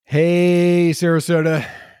Hey, Sarasota,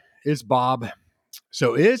 it's Bob.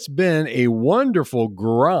 So it's been a wonderful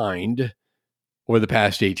grind over the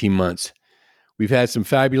past 18 months. We've had some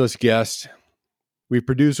fabulous guests. We've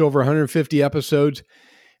produced over 150 episodes,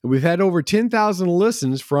 and we've had over 10,000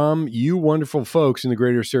 listens from you wonderful folks in the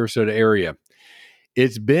greater Sarasota area.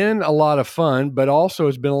 It's been a lot of fun, but also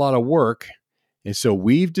it's been a lot of work. And so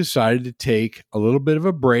we've decided to take a little bit of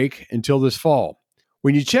a break until this fall.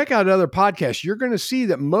 When you check out other podcasts, you're going to see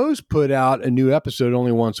that most put out a new episode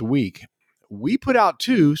only once a week. We put out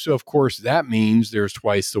two, so of course that means there's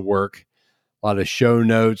twice the work. A lot of show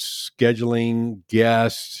notes, scheduling,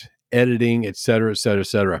 guests, editing, et cetera, et cetera, et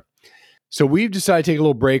cetera. So we've decided to take a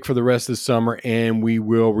little break for the rest of the summer, and we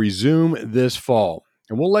will resume this fall.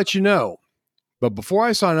 And we'll let you know. But before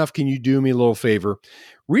I sign off, can you do me a little favor?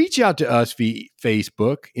 Reach out to us via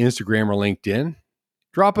Facebook, Instagram, or LinkedIn.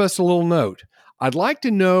 Drop us a little note. I'd like to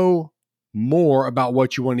know more about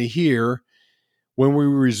what you want to hear when we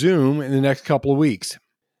resume in the next couple of weeks.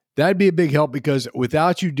 That'd be a big help because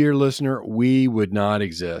without you, dear listener, we would not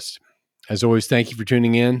exist. As always, thank you for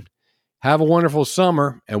tuning in. Have a wonderful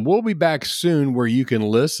summer, and we'll be back soon where you can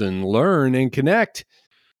listen, learn, and connect.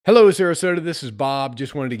 Hello, Sarasota. This is Bob.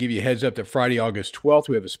 Just wanted to give you a heads up that Friday, August 12th,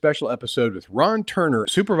 we have a special episode with Ron Turner,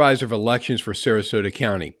 Supervisor of Elections for Sarasota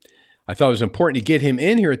County. I thought it was important to get him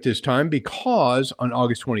in here at this time because on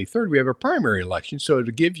August 23rd, we have a primary election. So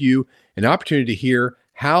to give you an opportunity to hear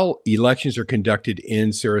how elections are conducted in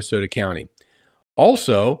Sarasota County.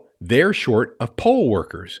 Also, they're short of poll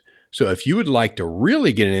workers. So if you would like to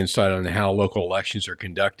really get an insight on how local elections are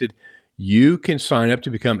conducted, you can sign up to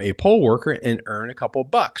become a poll worker and earn a couple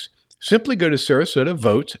bucks. Simply go to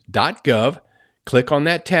sarasotavotes.gov, click on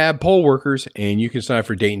that tab, poll workers, and you can sign up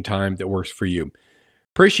for a date and time that works for you.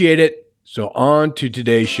 Appreciate it. So on to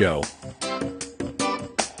today's show.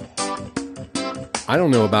 I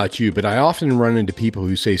don't know about you, but I often run into people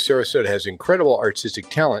who say Sarasota has incredible artistic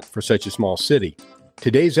talent for such a small city.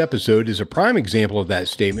 Today's episode is a prime example of that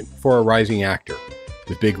statement for a rising actor.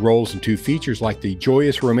 With big roles in two features like the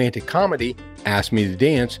joyous romantic comedy, Ask Me to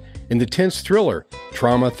Dance, and the tense thriller,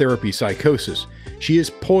 Trauma Therapy Psychosis, she is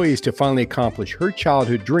poised to finally accomplish her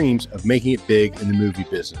childhood dreams of making it big in the movie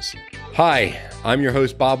business. Hi, I'm your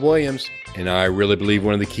host, Bob Williams, and I really believe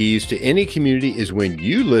one of the keys to any community is when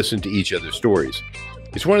you listen to each other's stories.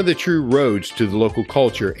 It's one of the true roads to the local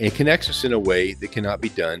culture and connects us in a way that cannot be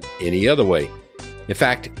done any other way. In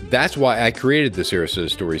fact, that's why I created the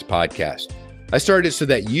Sarasota Stories podcast. I started so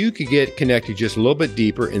that you could get connected just a little bit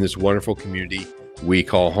deeper in this wonderful community we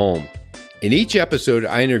call home. In each episode,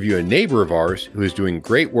 I interview a neighbor of ours who is doing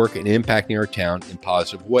great work and impacting our town in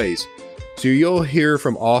positive ways. So you'll hear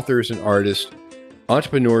from authors and artists,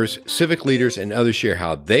 entrepreneurs, civic leaders, and others share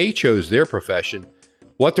how they chose their profession,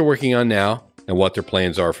 what they're working on now, and what their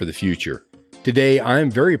plans are for the future. Today, I'm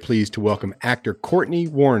very pleased to welcome actor Courtney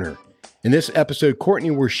Warner. In this episode, Courtney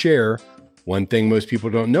will share one thing most people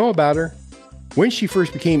don't know about her, when she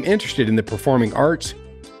first became interested in the performing arts,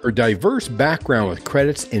 her diverse background with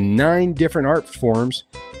credits in 9 different art forms,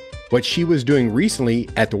 what she was doing recently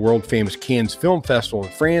at the world-famous Cannes Film Festival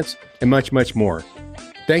in France, and much, much more.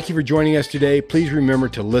 Thank you for joining us today. Please remember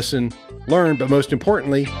to listen, learn, but most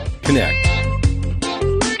importantly, connect.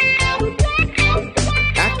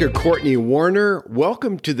 Actor Courtney Warner,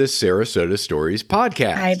 welcome to the Sarasota Stories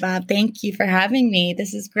podcast. Hi, Bob. Thank you for having me.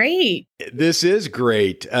 This is great. This is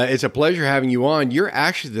great. It's a pleasure having you on. You're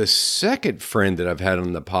actually the second friend that I've had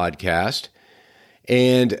on the podcast.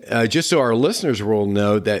 And just so our listeners will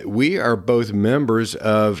know that we are both members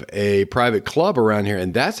of a private club around here.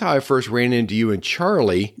 And that's how I first ran into you and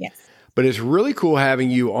Charlie. Yes. But it's really cool having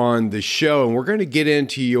you on the show. And we're going to get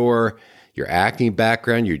into your acting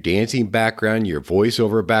background, your dancing background, your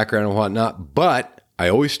voiceover background and whatnot. But I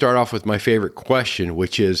always start off with my favorite question,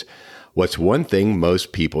 which is, what's one thing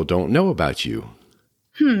most people don't know about you?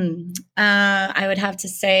 I would have to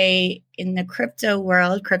say in the crypto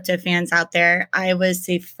world, crypto fans out there, I was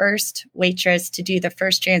the first waitress to do the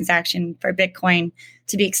first transaction for Bitcoin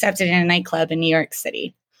to be accepted in a nightclub in New York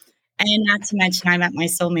City. And not to mention, I met my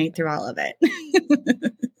soulmate through all of it.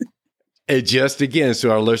 And just again,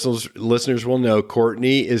 so our listeners will know,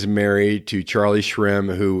 Courtney is married to Charlie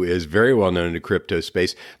Shrem, who is very well known in the crypto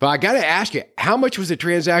space. But I got to ask you, how much was the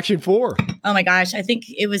transaction for? Oh my gosh. I think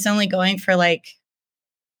it was only going for like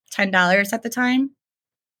 $10 at the time.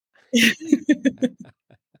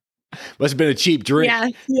 Must have been a cheap drink.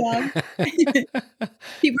 Yeah.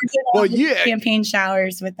 People did champagne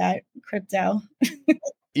showers with that crypto.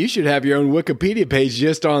 You should have your own Wikipedia page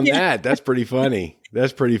just on that. That's pretty funny.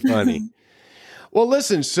 Well,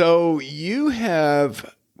 listen, so you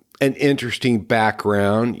have an interesting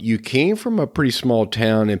background. You came from a pretty small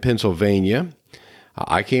town in Pennsylvania.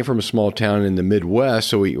 I came from a small town in the Midwest,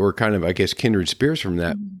 so we were kind of, I guess, kindred spirits from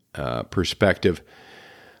that perspective.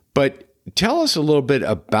 But tell us a little bit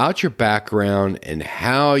about your background and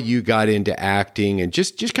how you got into acting, and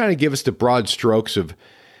just kind of give us the broad strokes of,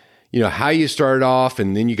 how you started off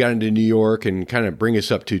and then you got into New York, and kind of bring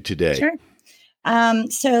us up to today. Sure.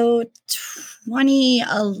 So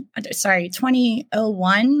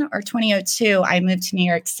 2001 or 2002, I moved to New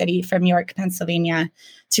York City from York, Pennsylvania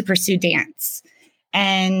to pursue dance.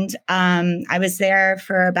 And I was there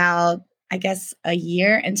for about, I guess, a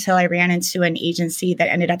year until I ran into an agency that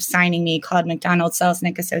ended up signing me called McDonald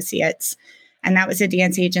Selznick Associates. And that was a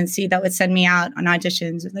dance agency that would send me out on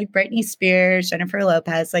auditions with like Britney Spears, Jennifer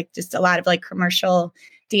Lopez, like just a lot of like commercial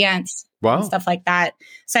dance and stuff like that.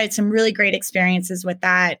 So I had some really great experiences with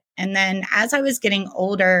that. And then as I was getting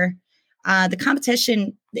older, the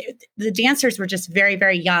competition, the dancers were just very,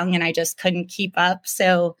 very young, and I just couldn't keep up.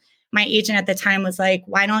 So my agent at the time was like,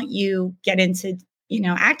 why don't you get into,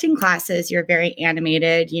 acting classes? You're very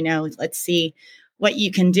animated, let's see what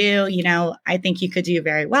you can do. I think you could do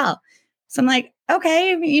very well. So I'm like,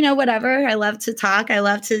 okay, whatever. I love to talk. I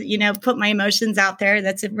love to, put my emotions out there.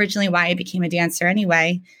 That's originally why I became a dancer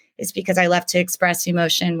anyway, is because I love to express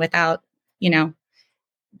emotion without,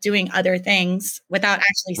 doing other things, without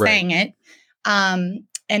actually saying it. And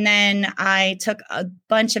then I took a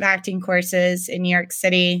bunch of acting courses in New York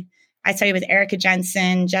City. I studied with Erica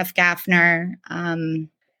Jensen, Jeff Gaffner,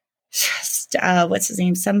 what's his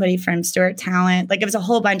name? Somebody from Stewart Talent. Like, it was a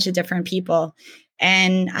whole bunch of different people.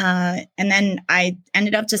 And then I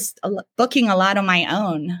ended up just booking a lot on my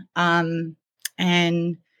own.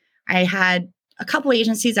 And I had a couple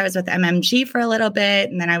agencies. I was with MMG for a little bit,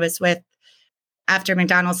 and then I was with, after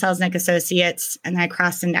McDonald Selznick Associates, and then I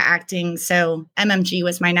crossed into acting. So MMG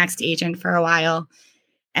was my next agent for a while.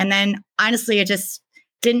 And then honestly, it just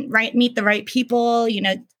didn't meet the right people.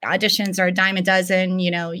 Auditions are a dime a dozen.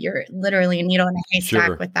 You're literally a needle in a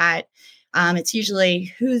haystack with that. It's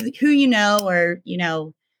usually who or,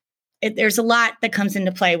 there's a lot that comes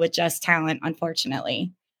into play with just talent,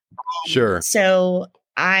 unfortunately. Sure. So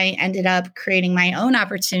I ended up creating my own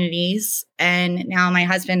opportunities, and now my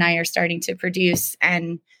husband and I are starting to produce,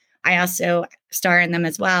 and I also star in them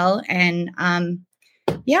as well. And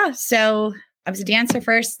so I was a dancer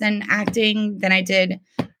first, then acting. Then I did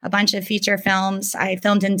a bunch of feature films. I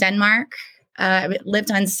filmed in Denmark. I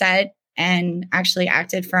lived on set and actually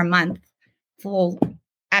acted for a month full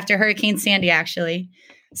after Hurricane Sandy, actually.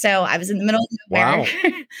 So I was in the middle of nowhere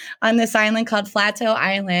on this island called Flato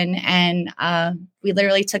Island. And we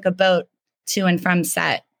literally took a boat to and from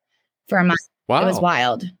set for a month. Wow. It was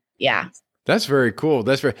wild. Yeah. That's very cool.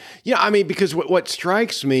 Because what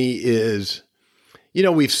strikes me is,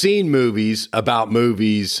 we've seen movies about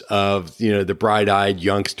movies of, the bright-eyed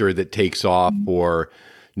youngster that takes off for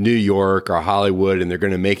New York or Hollywood, and they're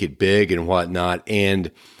going to make it big and whatnot. And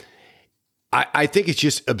I think it's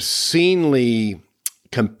just obscenely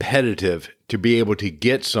competitive to be able to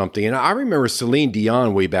get something. And I remember Celine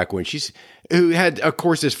Dion way back when, who had, of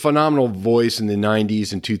course, this phenomenal voice in the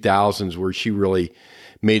 90s and 2000s where she really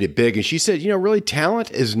made it big. And she said, really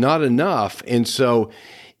talent is not enough. And so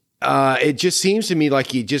it just seems to me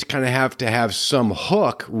like you just kind of have to have some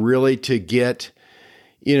hook really to get,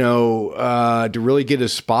 to really get a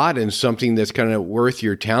spot in something that's kind of worth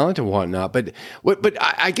your talent and whatnot. But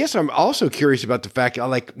I guess I'm also curious about the fact,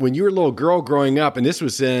 like, when you were a little girl growing up, and this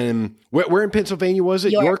was in, where in Pennsylvania was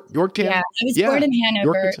it? Yorktown? Yeah, I was born in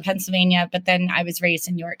Hanover, Pennsülvania, but then I was raised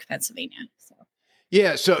in York, Pennsylvania. So.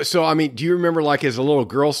 Yeah. So, do you remember, like, as a little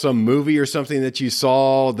girl, some movie or something that you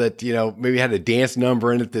saw that, maybe had a dance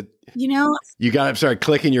number in it that, you got,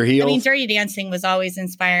 click in your heels? Dirty Dancing was always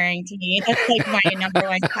inspiring to me. That's like my number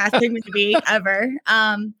one classic movie ever.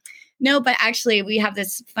 No, but actually we have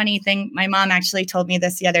this funny thing. My mom actually told me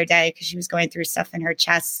this the other day because she was going through stuff in her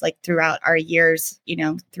chest, like throughout our years,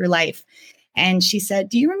 through life. And she said,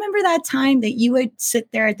 do you remember that time that you would sit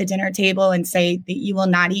there at the dinner table and say that you will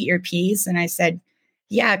not eat your peas? And I said,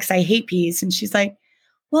 yeah, because I hate peas. And she's like,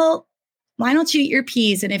 well, why don't you eat your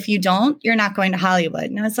peas? And if you don't, you're not going to Hollywood.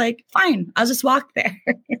 And I was like, fine, I'll just walk there.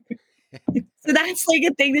 So that's like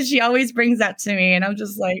a thing that she always brings up to me. And I'm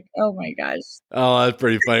just like, oh my gosh. Oh, that's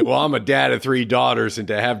pretty funny. Well, I'm a dad of 3 daughters, and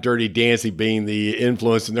to have Dirty Dancing being the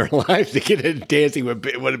influence in their life to get into dancing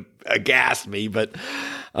would aghast me. But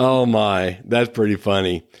oh my, that's pretty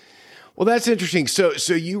funny. Well, that's interesting. So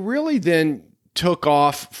you really then took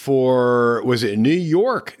off for, was it New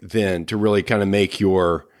York then, to really kind of make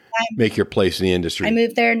your place in the industry? I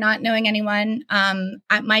moved there not knowing anyone.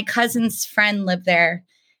 My cousin's friend lived there,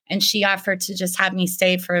 and she offered to just have me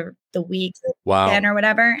stay for the week Wow. or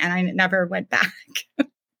whatever. And I never went back.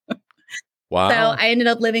 Wow. So I ended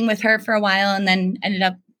up living with her for a while and then ended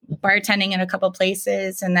up bartending in a couple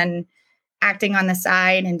places and then acting on the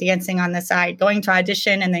side and dancing on the side, going to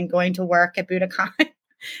audition and then going to work at Budokan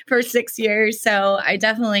for 6 years. So I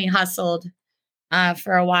definitely hustled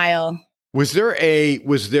for a while. Was there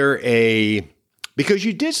a because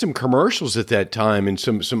you did some commercials at that time and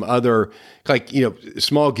some other, like, you know,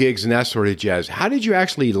 small gigs and that sort of jazz. How did you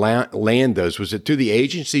actually land those? Was it through the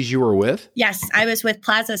agencies you were with? Yes, I was with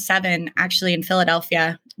Plaza 7 actually in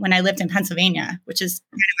Philadelphia when I lived in Pennsylvania, which is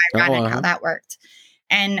kind of ironic how that worked.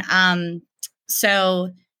 And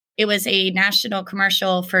so it was a national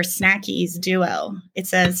commercial for Snackies Duo.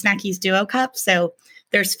 It's a Snackies Duo cup. So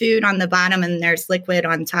there's food on the bottom and there's liquid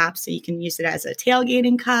on top. So you can use it as a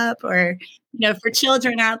tailgating cup or, you know, for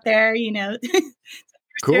children out there, you know,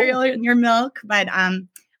 Cool. cereal and your milk. But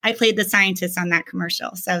I played the scientist on that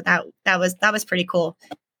commercial. So that was pretty cool.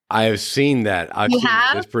 I have seen that. You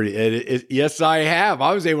have? It's pretty. Yes, I have.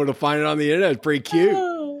 I was able to find it on the internet. It's pretty cute.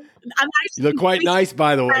 Oh, You look quite nice,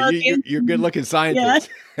 by the way. You're a good-looking scientist.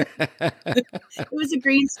 Yeah. It was a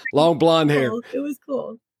green screen. Long blonde hair. It was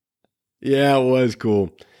cool. Yeah, it was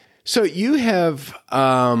cool. So you have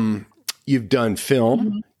you've done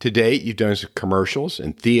film to date. You've done some commercials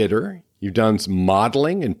and theater. You've done some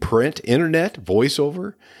modeling and print, internet,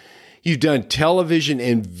 voiceover. You've done television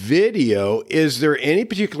and video. Is there any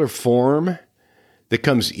particular form that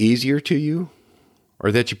comes easier to you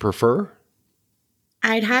or that you prefer?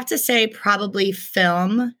 I'd have to say probably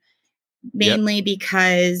film, mainly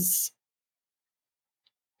because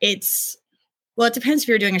it depends if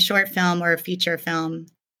you're doing a short film or a feature film.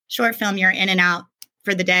 Short film, you're in and out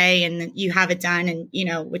for the day and you have it done and, you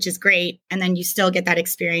know, which is great. And then you still get that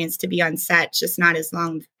experience to be on set, just not as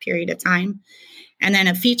long period of time. And then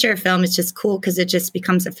a feature film is just cool because it just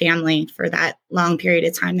becomes a family for that long period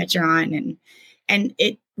of time that you're on. And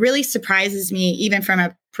it really surprises me, even from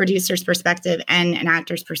a producer's perspective and an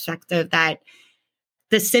actor's perspective, that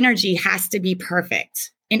the synergy has to be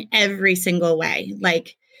perfect in every single way.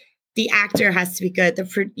 Like the actor has to be good.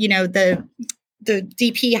 The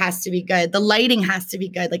DP has to be good. The lighting has to be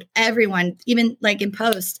good. Like everyone, even like in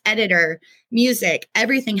post, editor, music,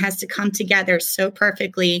 everything has to come together so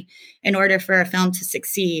perfectly in order for a film to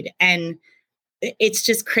succeed. And it's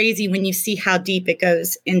just crazy when you see how deep it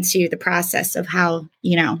goes into the process of how,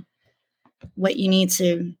 you know, what you need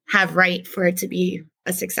to have right for it to be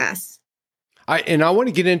a success. I want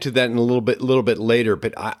to get into that in a little bit later,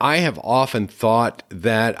 but I have often thought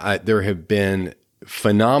that there have been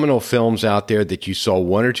phenomenal films out there that you saw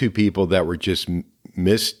one or two people that were just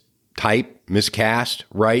miscast,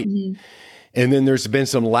 right? Mm-hmm. And then there's been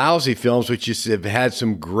some lousy films which just have had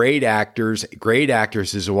some great actors, great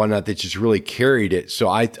actresses and whatnot that just really carried it. So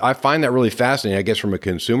I find that really fascinating, I guess, from a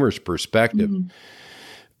consumer's perspective. Mm-hmm.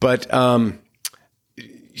 But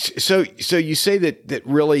so you say that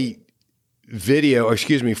really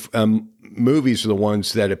movies are the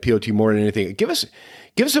ones that appeal to you more than anything. Give us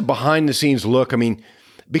a behind the scenes look. I mean,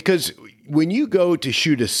 because when you go to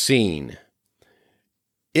shoot a scene,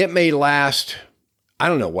 it may last, I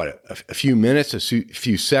don't know what, a few minutes, a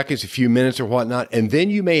few seconds, a few minutes or whatnot. And then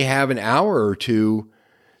you may have an hour or two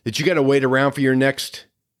that you got to wait around for your next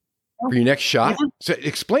shot. Yeah. So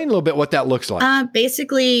explain a little bit what that looks like.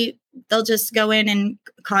 Basically, they'll just go in and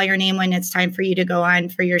call your name when it's time for you to go on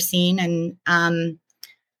for your scene. And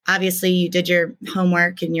obviously you did your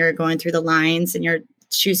homework and you're going through the lines and you're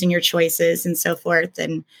choosing your choices and so forth.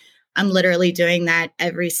 And I'm literally doing that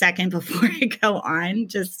every second before I go on.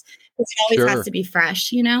 Just it always has to be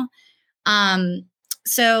fresh, you know?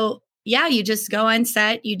 So yeah, you just go on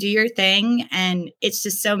set, you do your thing, and it's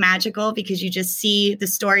just so magical because you just see the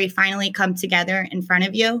story finally come together in front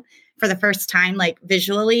of you for the first time, like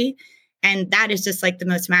visually. And that is just like the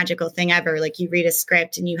most magical thing ever. Like you read a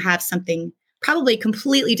script and you have something probably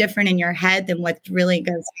completely different in your head than what really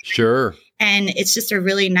goes on. Sure. And it's just a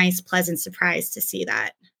really nice, pleasant surprise to see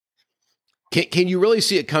that. Can you really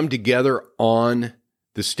see it come together on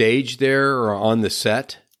the stage there or on the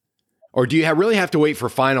set? Or do you really have to wait for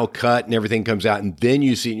final cut and everything comes out and then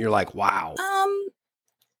you see it and you're like, wow.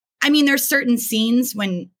 I mean, there's certain scenes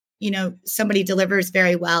when, you know, somebody delivers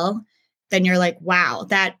very well, then you're like, wow,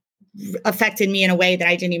 that affected me in a way that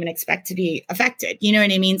I didn't even expect to be affected. You know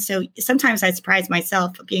what I mean? So sometimes I surprise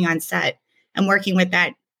myself being on set and working with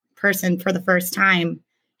that person for the first time,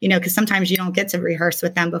 you know, because sometimes you don't get to rehearse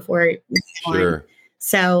with them before. Sure.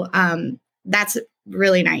 So that's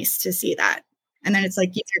really nice to see that. And then it's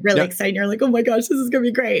like, you get really excited. You're like, oh my gosh, this is going to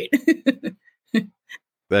be great.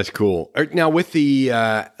 That's cool. Now, with the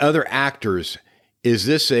other actors, is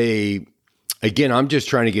this again, I'm just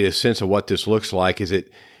trying to get a sense of what this looks like. Is it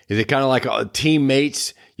kind of like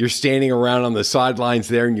teammates? You're standing around on the sidelines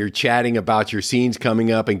there and you're chatting about your scenes coming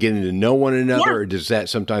up and getting to know one another, or does that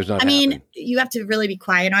sometimes not happen? You have to really be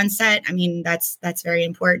quiet on set. I mean, that's very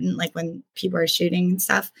important, like when people are shooting and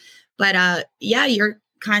stuff. But you're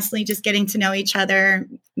constantly just getting to know each other,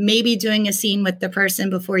 maybe doing a scene with the person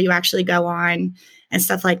before you actually go on and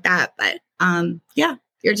stuff like that. But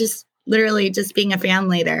you're just literally just being a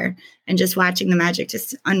family there and just watching the magic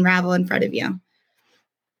just unravel in front of you.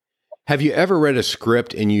 Have you ever read a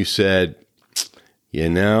script and you said,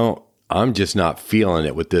 I'm just not feeling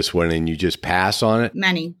it with this one, and you just pass on it?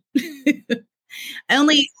 Many. I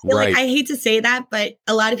only feel like, I hate to say that, but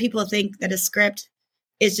a lot of people think that a script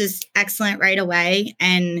is just excellent right away.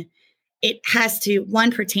 And it has to,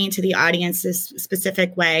 one, pertain to the audience this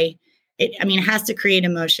specific way. It has to create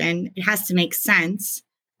emotion. It has to make sense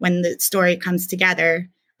when the story comes together.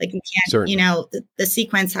 Like, you can't, Certainly. The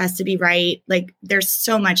sequence has to be right. Like, there's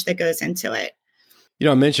so much that goes into it.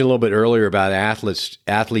 I mentioned a little bit earlier about athletes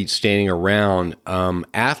standing around.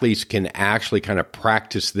 Athletes can actually kind of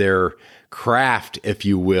practice their craft, if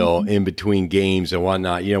you will, in between games and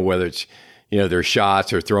whatnot, whether it's, their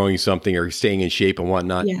shots or throwing something or staying in shape and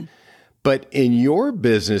whatnot. Yeah. But in your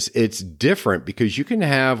business, it's different because you can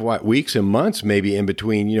have weeks and months maybe in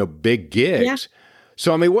between, big gigs. Yeah.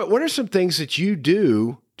 So, what are some things that you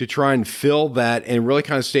do to try and fill that and really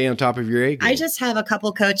kind of stay on top of your A game? I just have a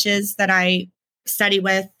couple coaches that I study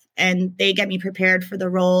with, and they get me prepared for the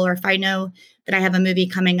role. Or if I know that I have a movie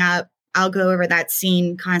coming up, I'll go over that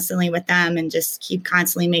scene constantly with them and just keep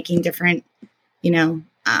constantly making different,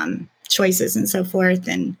 choices and so forth,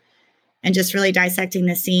 and just really dissecting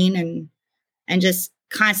the scene and just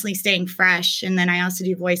constantly staying fresh. And then I also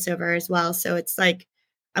do voiceover as well. So it's like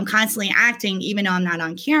I'm constantly acting, even though I'm not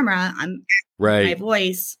on camera, I'm right. My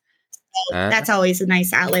voice. So that's always a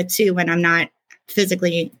nice outlet too, when I'm not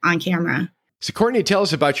physically on camera. So Courtney, tell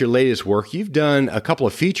us about your latest work. You've done a couple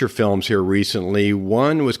of feature films here recently.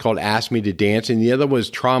 One was called Ask Me to Dance, and the other was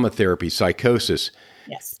Trauma Therapy, Psychosis.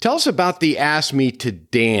 Yes. Tell us about the Ask Me to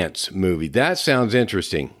Dance movie. That sounds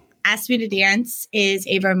interesting. Ask Me to Dance is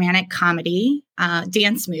a romantic comedy,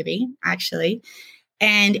 dance movie, actually.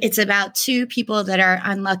 And it's about two people that are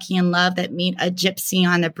unlucky in love that meet a gypsy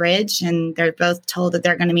on the bridge, and they're both told that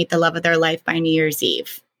they're going to meet the love of their life by New Year's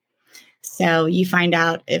Eve. So you find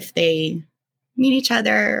out if they meet each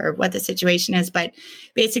other or what the situation is. But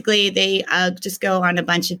basically, they just go on a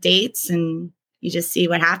bunch of dates, and you just see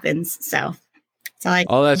what happens. So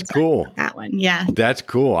that's cool. That one, yeah, that's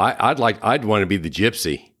cool. I'd want to be the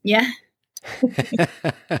gypsy. Yeah.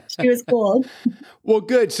 She was cool. Well,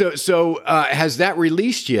 good. So has that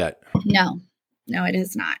released yet? No, it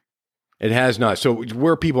has not. It has not. So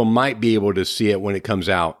where people might be able to see it when it comes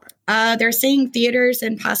out? They're saying theaters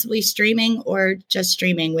and possibly streaming, or just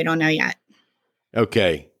streaming. We don't know yet.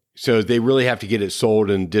 Okay. So they really have to get it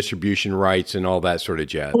sold and distribution rights and all that sort of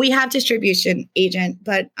jazz. We have distribution agent,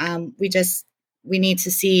 but we need to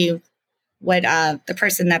see what the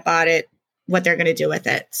person that bought it, what they're going to do with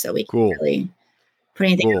it. So we can't really put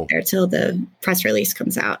anything out there till the press release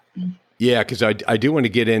comes out. Yeah, because I do want to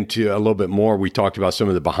get into a little bit more. We talked about some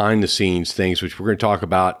of the behind the scenes things, which we're going to talk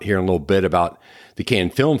about here in a little bit, about the Cannes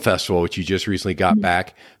Film Festival, which you just recently got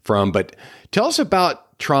back from. But tell us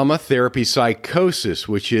about Trauma Therapy Psychosis,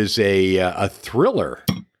 which is a thriller.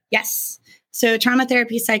 Yes. So Trauma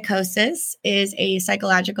Therapy Psychosis is a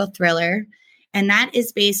psychological thriller. And that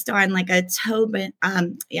is based on like a Tobin.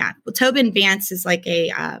 Tobin Vance is like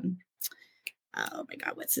a, oh my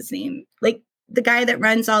God, what's his name? Like the guy that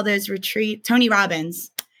runs all those retreats, Tony Robbins.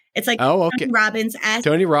 It's like Tony Robbins-esque.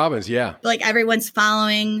 Tony Robbins, yeah. Like everyone's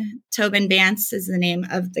following Tobin Vance is the name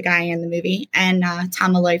of the guy in the movie. And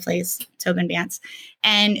Tom Malloy plays Tobin Vance.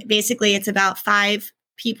 And basically it's about 5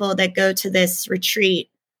 people that go to this retreat.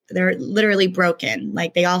 They're literally broken.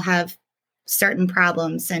 Like they all have certain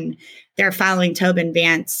problems, and they're following Tobin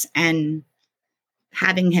Vance and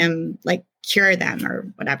having him like cure them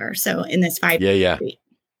or whatever. So in this 5 retreat.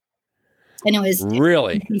 And it was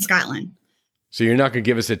really in Scotland. So you're not going to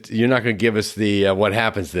give us the what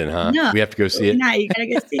happens then, huh? No, we have to go see it. No, you got to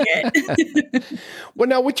go see it. Well,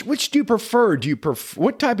 now which do you prefer?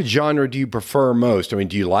 What type of genre do you prefer most? I mean,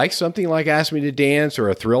 do you like something like Ask Me to Dance or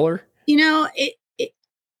a thriller?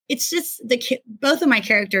 It's just both of my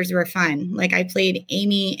characters were fun. Like I played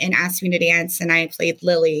Amy in Ask Me to Dance, and I played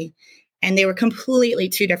Lily, and they were completely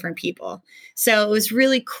 2 different people. So it was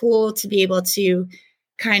really cool to be able to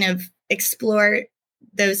kind of explore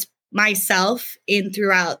those myself in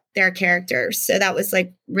throughout their characters. So that was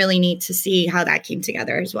like really neat to see how that came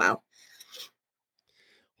together as well.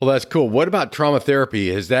 Well, that's cool. What about Trauma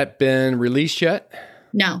Therapy? Has that been released yet?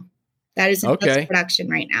 No, that is in post-production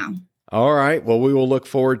right now. All right. Well, we will look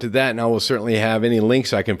forward to that, and I will certainly have any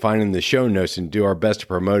links I can find in the show notes and do our best to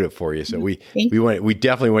promote it for you. So we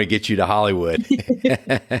definitely want to get you to Hollywood.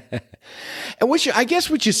 And which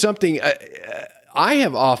is something I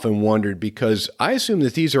have often wondered, because I assume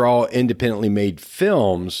that these are all independently made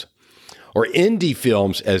films, or indie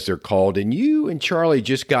films as they're called. And you and Charlie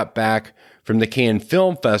just got back from the Cannes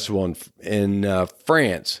Film Festival in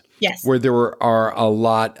France. Yes. Where there are a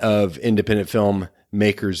lot of independent film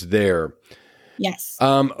makers there. Yes.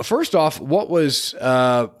 First off, what was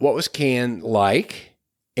Cannes like,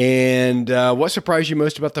 and what surprised you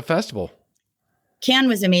most about the festival? Cannes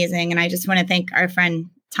was amazing, and I just want to thank our friend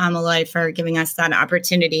Tom Malloy for giving us that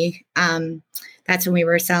opportunity. That's when we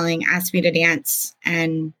were selling Ask Me to Dance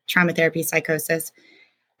and Trauma Therapy Psychosis,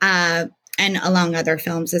 and along other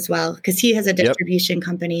films as well, because he has a distribution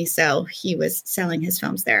company, so he was selling his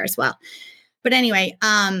films there as well. But anyway,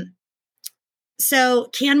 so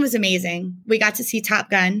Cannes was amazing. We got to see Top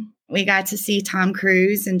Gun. We got to see Tom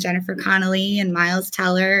Cruise and Jennifer Connelly and Miles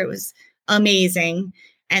Teller. It was amazing.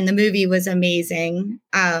 And the movie was amazing.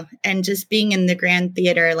 And just being in the Grand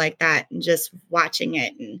Theater like that and just watching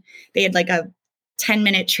it. And they had like a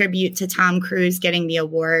 10-minute tribute to Tom Cruise getting the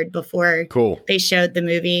award before they showed the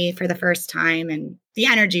movie for the first time. And the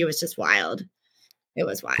energy was just wild. It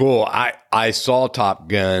was wild. Cool. I saw Top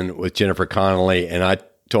Gun with Jennifer Connelly, and I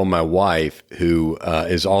told my wife, who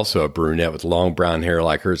is also a brunette with long brown hair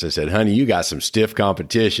like hers, I said, honey, you got some stiff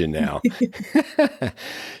competition now.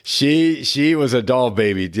 She was a doll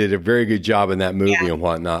baby, did a very good job in that movie and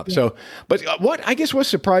whatnot. Yeah. So, but what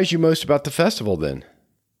surprised you most about the festival then?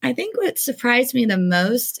 I think what surprised me the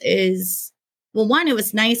most is, well, one, it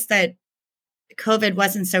was nice that COVID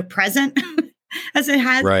wasn't so present as it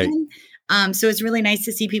has been. So it's really nice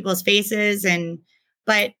to see people's faces,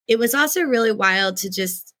 but it was also really wild to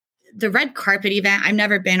just the red carpet event. I've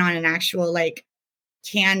never been on an actual like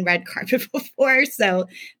Cannes red carpet before. So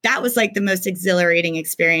that was like the most exhilarating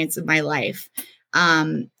experience of my life.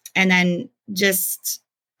 And then just,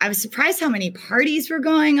 I was surprised how many parties were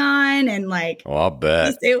going on, and like, I'll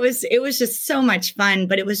bet it was just so much fun,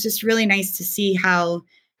 but it was just really nice to see how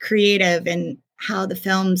creative and how the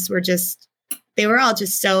films were they were all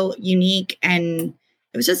just so unique, and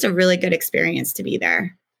it was just a really good experience to be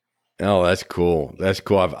there. Oh, that's cool. That's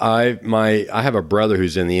cool. I have a brother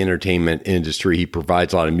who's in the entertainment industry. He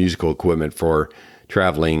provides a lot of musical equipment for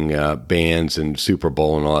traveling bands and Super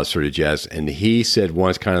Bowl and all that sort of jazz. And he said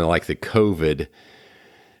once, kind of like the COVID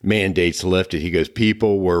mandates lifted, he goes,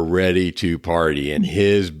 people were ready to party, and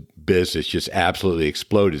his business just absolutely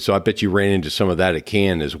exploded. So I bet you ran into some of that at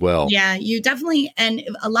Cannes as well. Yeah, you definitely. And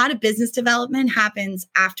a lot of business development happens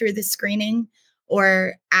after the screening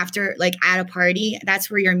or after, like at a party. That's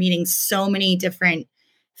where you're meeting so many different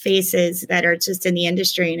faces that are just in the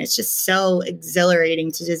industry. And it's just so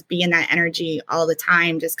exhilarating to just be in that energy all the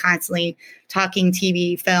time, just constantly talking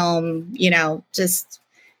TV, film, just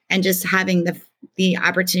having the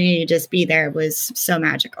opportunity to just be there was so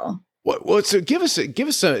magical. Well, so give us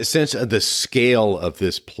a sense of the scale of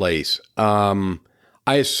this place.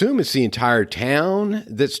 I assume it's the entire town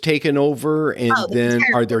that's taken over, and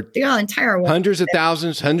are there entire hundreds of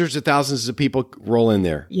thousands of people roll in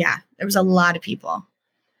there? Yeah, there was a lot of people.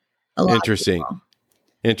 Interesting.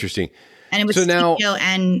 And it was studio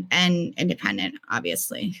and independent,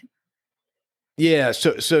 obviously. Yeah.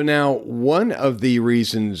 So now one of the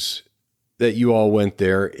reasons that you all went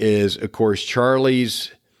there is, of course,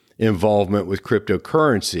 Charlie's involvement with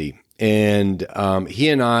cryptocurrency. And he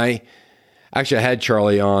and I had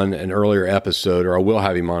Charlie on an earlier episode, or I will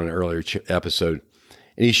have him on an earlier episode.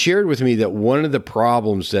 And he shared with me that one of the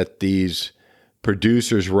problems that these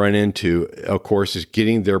producers run into, of course, is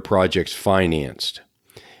getting their projects financed.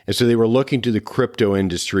 And so they were looking to the crypto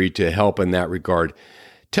industry to help in that regard.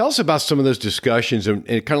 Tell us about some of those discussions and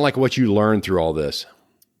kind of like what you learned through all this.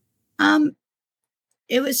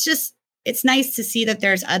 It's nice to see that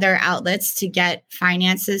there's other outlets to get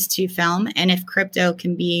finances to film. And if crypto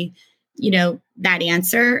can be, that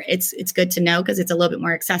answer, it's good to know, because it's a little bit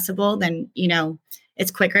more accessible than,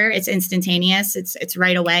 it's quicker, it's instantaneous, it's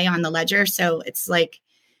right away on the ledger. So it's like,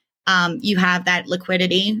 you have that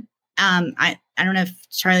liquidity. I don't know if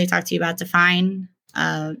Charlie talked to you about Define.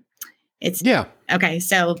 Okay.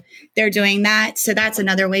 So they're doing that. So that's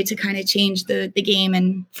another way to kind of change the game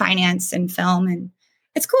and finance and film. And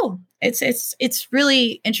it's cool. It's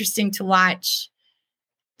really interesting to watch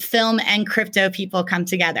film and crypto people come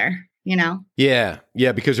together, you know? Yeah,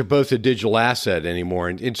 because they're both a digital asset anymore.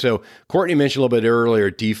 And so Courtney mentioned a little bit earlier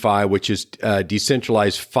DeFi, which is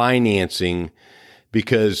decentralized financing,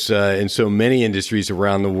 because in so many industries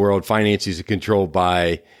around the world, finances are controlled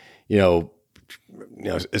by,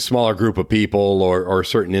 a smaller group of people or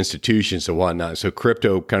certain institutions and whatnot. So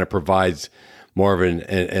crypto kind of provides more of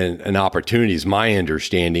an opportunity, is my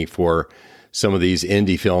understanding, for some of these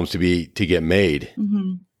indie films to get made.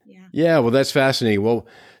 Mm-hmm. Yeah, well, that's fascinating. Well,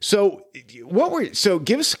 so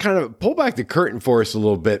give us pull back the curtain for us a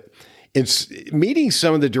little bit. In meeting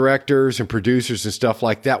some of the directors and producers and stuff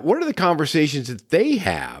like that, what are the conversations that they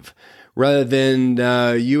have rather than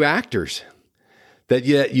you actors that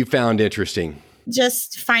you found interesting?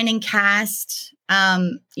 Just finding cast,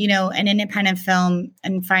 an independent film,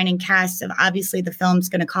 and finding cast of, obviously the film's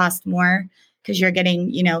going to cost more because you're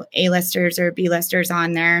getting, A-listers or B-listers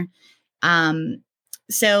on there.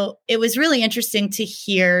 So it was really interesting to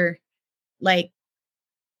hear, like,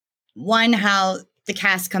 one, how the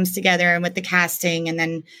cast comes together and with the casting. And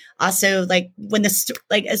then also, like, when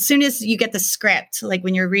as soon as you get the script, like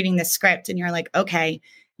when you're reading the script and you're like, okay,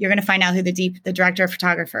 you're going to find out who the director of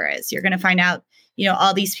photographer is. You're going to find out,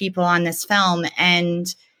 all these people on this film. And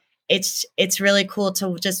it's really cool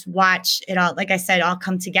to just watch it all, like I said, all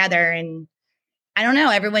come together. And I don't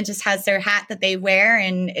know, everyone just has their hat that they wear,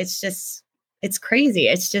 and it's crazy.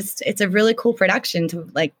 It's a really cool production to,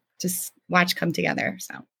 like, just watch come together.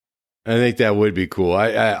 So I think that would be cool.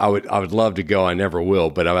 I would love to go. I never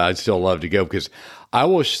will, but I'd still love to go, because I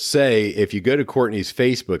will say, if you go to Courtney's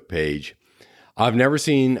Facebook page, I've never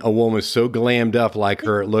seen a woman so glammed up like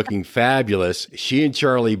her, looking fabulous. She and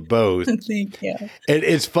Charlie both. Thank you. And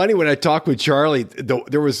it's funny, when I talked with Charlie,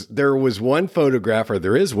 there was one photograph, or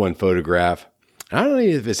there is one photograph. I don't know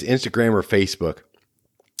if it's Instagram or Facebook,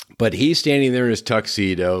 but he's standing there in his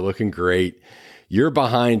tuxedo, looking great. You're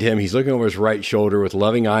behind him. He's looking over his right shoulder with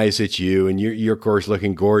loving eyes at you. And you're of course,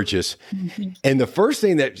 looking gorgeous. Mm-hmm. And the first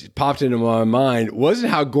thing that popped into my mind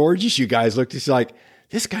wasn't how gorgeous you guys looked. It's like,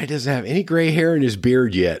 this guy doesn't have any gray hair in his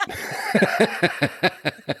beard yet.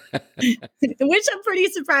 Which I'm pretty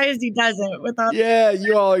surprised he doesn't. Yeah,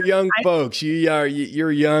 you all are young folks.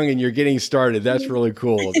 You're young and you're getting started. That's really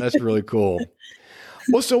cool. That's really cool.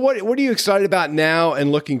 Well, so what are you excited about now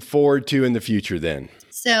and looking forward to in the future then?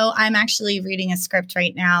 So I'm actually reading a script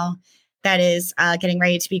right now that is getting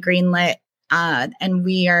ready to be greenlit. And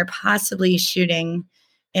we are possibly shooting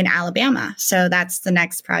in Alabama. So that's the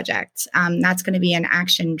next project. That's going to be an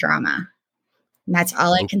action drama. And that's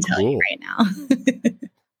all I can tell you right now.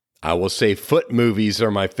 I will say foot movies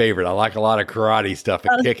are my favorite. I like a lot of karate stuff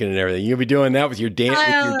and kicking and everything. You'll be doing that with your dance moves?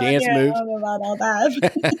 I don't know about all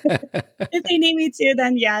that. If they need me to,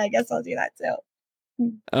 then yeah, I guess I'll do that too.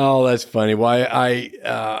 Oh, that's funny. Well,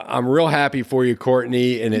 I'm real happy for you,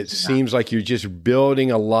 Courtney, and it seems like you're just building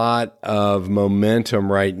a lot of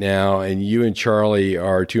momentum right now. And you and Charlie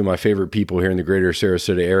are two of my favorite people here in the greater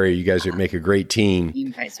Sarasota area. You guys make a great team. You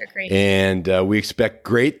guys are great. And we expect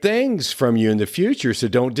great things from you in the future, so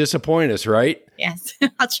don't disappoint us, right? Yes,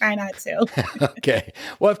 I'll try not to. Okay.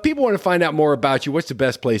 Well, if people want to find out more about you, what's the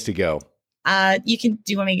best place to go? Do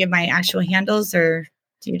you want me to give my actual handles, or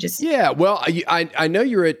do you just? Yeah, well, I know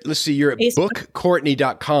you're at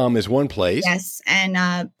bookcourtney.com is one place. Yes. And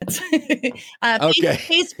okay.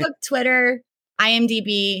 Facebook, Twitter,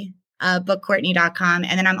 IMDb, bookcourtney.com.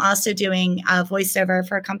 And then I'm also doing a voiceover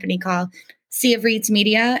for a company called Sea of Reeds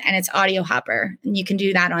Media, and it's Audio Hopper. And you can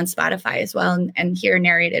do that on Spotify as well, and hear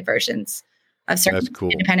narrated versions of certain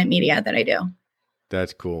independent media that I do.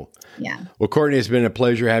 That's cool. Yeah. Well, Courtney, it's been a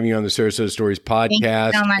pleasure having you on the Sarasota Stories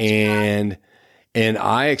podcast. Thank you so much, and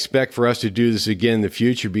I expect for us to do this again in the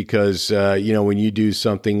future, because, when you do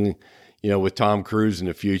something, with Tom Cruise in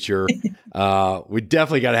the future, we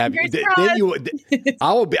definitely got to have you. Then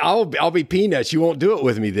I'll be peanuts. You won't do it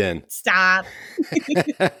with me then. Stop. Hey,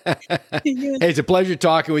 it's a pleasure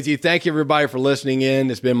talking with you. Thank you, everybody, for listening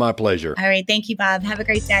in. It's been my pleasure. All right. Thank you, Bob. Have a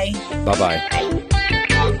great day. Bye-bye. Bye.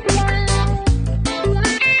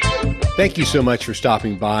 Thank you so much for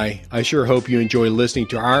stopping by. I sure hope you enjoy listening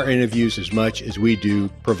to our interviews as much as we do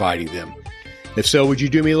providing them. If so, would you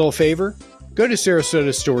do me a little favor? Go to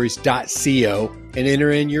sarasotastories.co and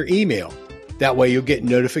enter in your email. That way you'll get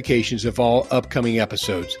notifications of all upcoming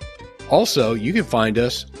episodes. Also, you can find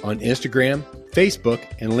us on Instagram, Facebook,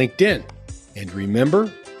 and LinkedIn. And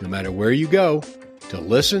remember, no matter where you go, to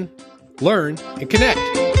listen, learn, and connect.